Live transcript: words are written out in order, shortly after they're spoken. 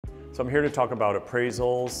So I'm here to talk about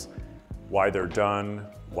appraisals, why they're done,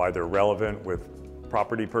 why they're relevant with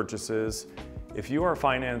property purchases. If you are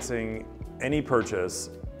financing any purchase,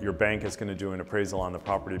 your bank is going to do an appraisal on the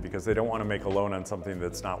property because they don't want to make a loan on something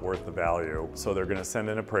that's not worth the value. So they're going to send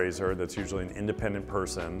an appraiser that's usually an independent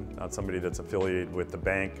person, not somebody that's affiliated with the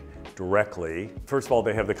bank directly. First of all,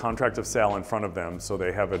 they have the contract of sale in front of them, so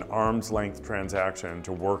they have an arm's length transaction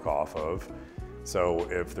to work off of. So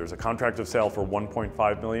if there's a contract of sale for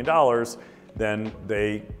 $1.5 million, then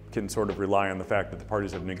they can sort of rely on the fact that the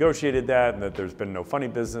parties have negotiated that and that there's been no funny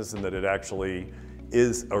business and that it actually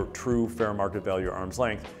is a true fair market value arm's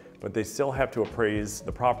length, but they still have to appraise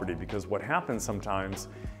the property because what happens sometimes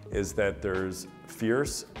is that there's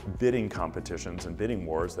fierce bidding competitions and bidding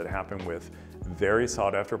wars that happen with very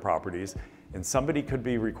sought after properties, and somebody could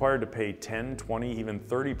be required to pay 10, 20, even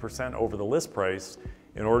 30% over the list price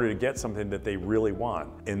in order to get something that they really want.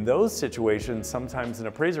 In those situations, sometimes an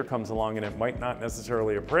appraiser comes along and it might not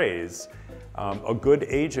necessarily appraise. A good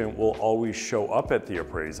agent will always show up at the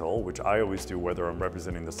appraisal, which I always do whether I'm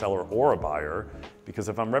representing the seller or a buyer, because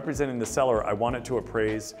if I'm representing the seller, I want it to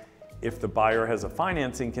appraise if the buyer has a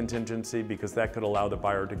financing contingency, because that could allow the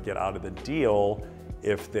buyer to get out of the deal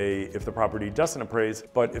if the property doesn't appraise.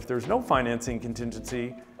 But if there's no financing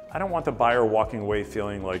contingency, I don't want the buyer walking away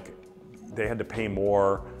feeling like they had to pay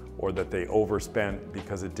more or that they overspent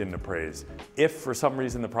because it didn't appraise. If for some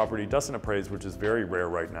reason the property doesn't appraise, which is very rare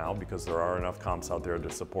right now because there are enough comps out there to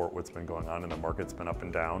support what's been going on and the market's been up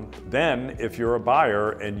and down, then if you're a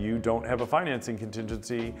buyer and you don't have a financing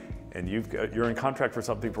contingency and you're in contract for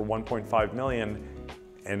something for 1.5 million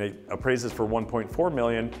and it appraises for 1.4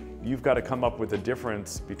 million, you've got to come up with a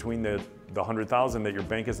difference between the 100,000 that your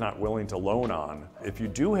bank is not willing to loan on. If you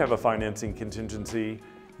do have a financing contingency,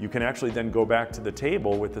 you can actually then go back to the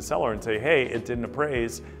table with the seller and say, hey, it didn't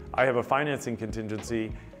appraise, I have a financing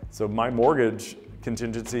contingency, so my mortgage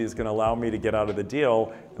contingency is going to allow me to get out of the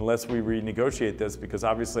deal unless we renegotiate this because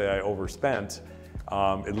obviously I overspent,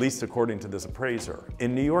 at least according to this appraiser.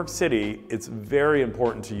 In New York City, it's very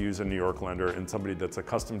important to use a New York lender and somebody that's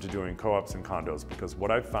accustomed to doing co-ops and condos, because what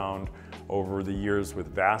I've found over the years with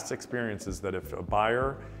vast experience is that if a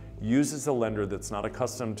buyer uses a lender that's not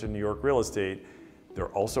accustomed to New York real estate,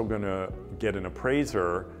 they're also going to get an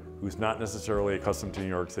appraiser who's not necessarily accustomed to New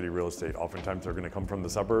York City real estate. Oftentimes they're going to come from the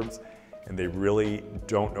suburbs and they really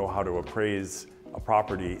don't know how to appraise a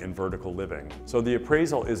property in vertical living. So the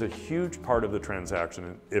appraisal is a huge part of the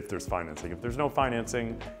transaction if there's financing. If there's no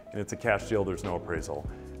financing and it's a cash deal, there's no appraisal.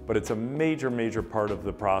 But it's a major, major part of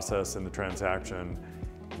the process in the transaction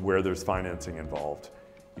where there's financing involved.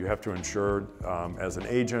 You have to ensure as an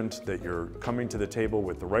agent that you're coming to the table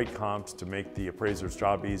with the right comps to make the appraiser's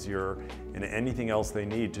job easier and anything else they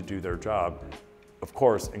need to do their job. Of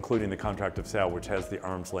course, including the contract of sale, which has the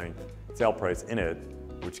arm's length sale price in it,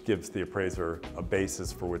 which gives the appraiser a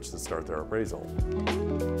basis for which to start their appraisal.